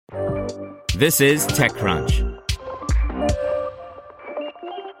This is TechCrunch.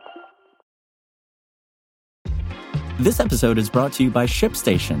 This episode is brought to you by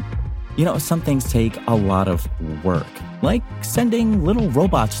ShipStation. You know, some things take a lot of work, like sending little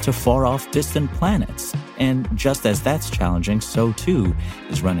robots to far-off distant planets. And just as that's challenging, so too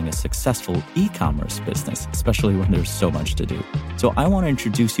is running a successful e-commerce business, especially when there's so much to do. So I want to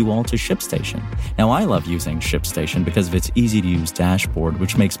introduce you all to ShipStation. Now, I love using ShipStation because of its easy-to-use dashboard,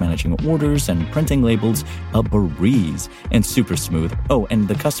 which makes managing orders and printing labels a breeze and super smooth. Oh, and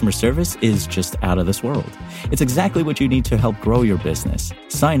the customer service is just out of this world. It's exactly what you need to help grow your business.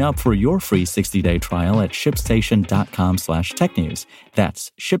 Sign up for your free 60-day trial at shipstation.com/technews.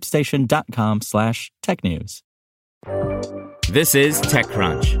 That's shipstation.com/technews. This is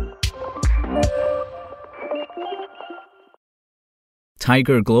TechCrunch.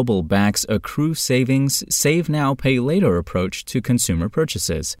 Tiger Global backs Accrue Savings Save Now, Pay Later approach to consumer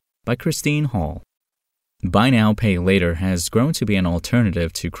purchases by Christine Hall. Buy Now, Pay Later has grown to be an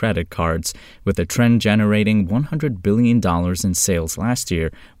alternative to credit cards, with the trend generating $100 billion in sales last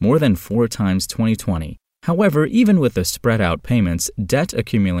year, more than 4 times 2020. However, even with the spread-out payments, debt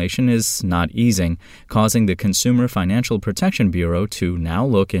accumulation is not easing, causing the Consumer Financial Protection Bureau to now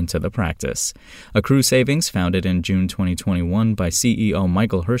look into the practice. Accrue Savings, founded in June 2021 by CEO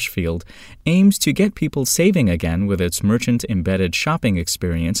Michael Hirschfield, aims to get people saving again with its merchant-embedded shopping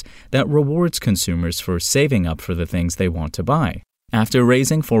experience that rewards consumers for saving up for the things they want to buy. After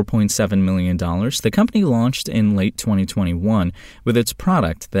raising $4.7 million, the company launched in late 2021 with its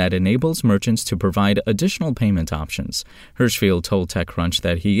product that enables merchants to provide additional payment options. Hirschfield told TechCrunch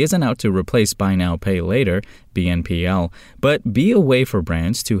that he isn't out to replace Buy Now, Pay Later, BNPL, but be a way for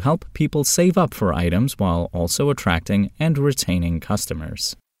brands to help people save up for items while also attracting and retaining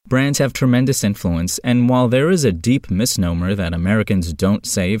customers. Brands have tremendous influence, and while there is a deep misnomer that Americans don't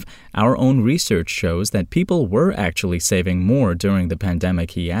save, our own research shows that people were actually saving more during the pandemic,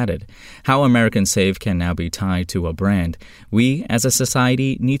 he added. How Americans save can now be tied to a brand. We, as a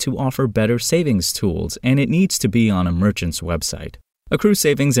society, need to offer better savings tools, and it needs to be on a merchant's website. Accrue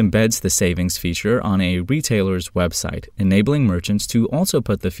Savings embeds the savings feature on a retailer's website, enabling merchants to also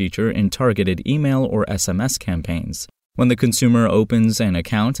put the feature in targeted email or SMS campaigns. When the consumer opens an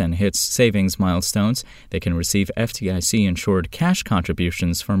account and hits savings milestones, they can receive FDIC-insured cash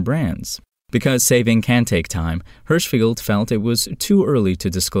contributions from brands. Because saving can take time, Hirschfield felt it was too early to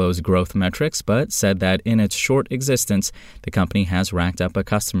disclose growth metrics, but said that in its short existence, the company has racked up a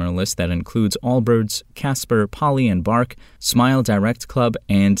customer list that includes Allbirds, Casper, Polly & Bark, Smile Direct Club,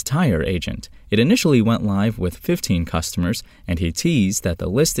 and Tire Agent. It initially went live with 15 customers, and he teased that the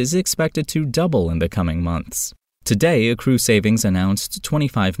list is expected to double in the coming months. Today, Accrue Savings announced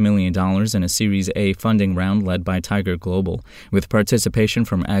 $25 million in a Series A funding round led by Tiger Global, with participation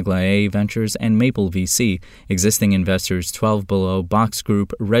from Aglaé Ventures and Maple VC, existing investors 12 Below, Box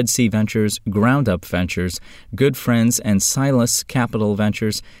Group, Red Sea Ventures, Ground Up Ventures, Good Friends, and Silas Capital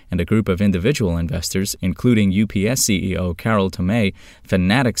Ventures, and a group of individual investors, including UPS CEO Carol Tomei,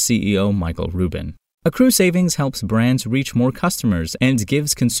 Fanatics CEO Michael Rubin. Accrue Savings helps brands reach more customers and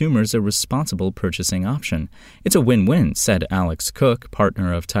gives consumers a responsible purchasing option. It's a win-win, said Alex Cook,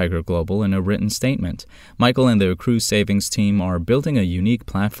 partner of Tiger Global, in a written statement. Michael and the Accrue Savings team are building a unique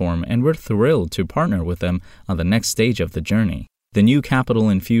platform, and we're thrilled to partner with them on the next stage of the journey. The new capital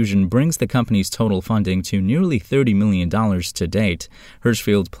infusion brings the company's total funding to nearly $30 million to date.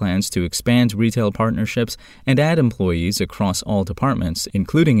 Hirschfield plans to expand retail partnerships and add employees across all departments,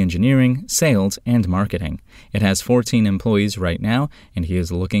 including engineering, sales, and marketing. It has 14 employees right now, and he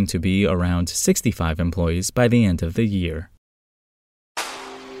is looking to be around 65 employees by the end of the year.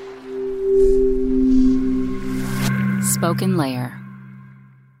 Spoken Layer.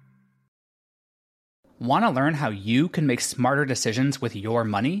 Want to learn how you can make smarter decisions with your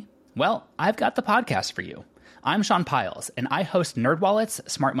money? Well, I've got the podcast for you. I'm Sean Piles, and I host NerdWallet's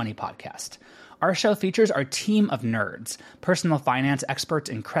Smart Money Podcast. Our show features our team of nerds, personal finance experts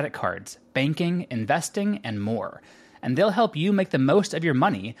in credit cards, banking, investing, and more. And they'll help you make the most of your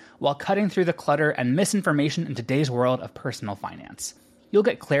money while cutting through the clutter and misinformation in today's world of personal finance. You'll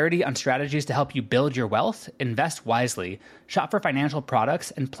get clarity on strategies to help you build your wealth, invest wisely, shop for financial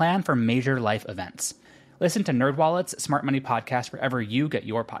products, and plan for major life events. Listen to NerdWallet's Smart Money Podcast wherever you get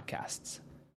your podcasts.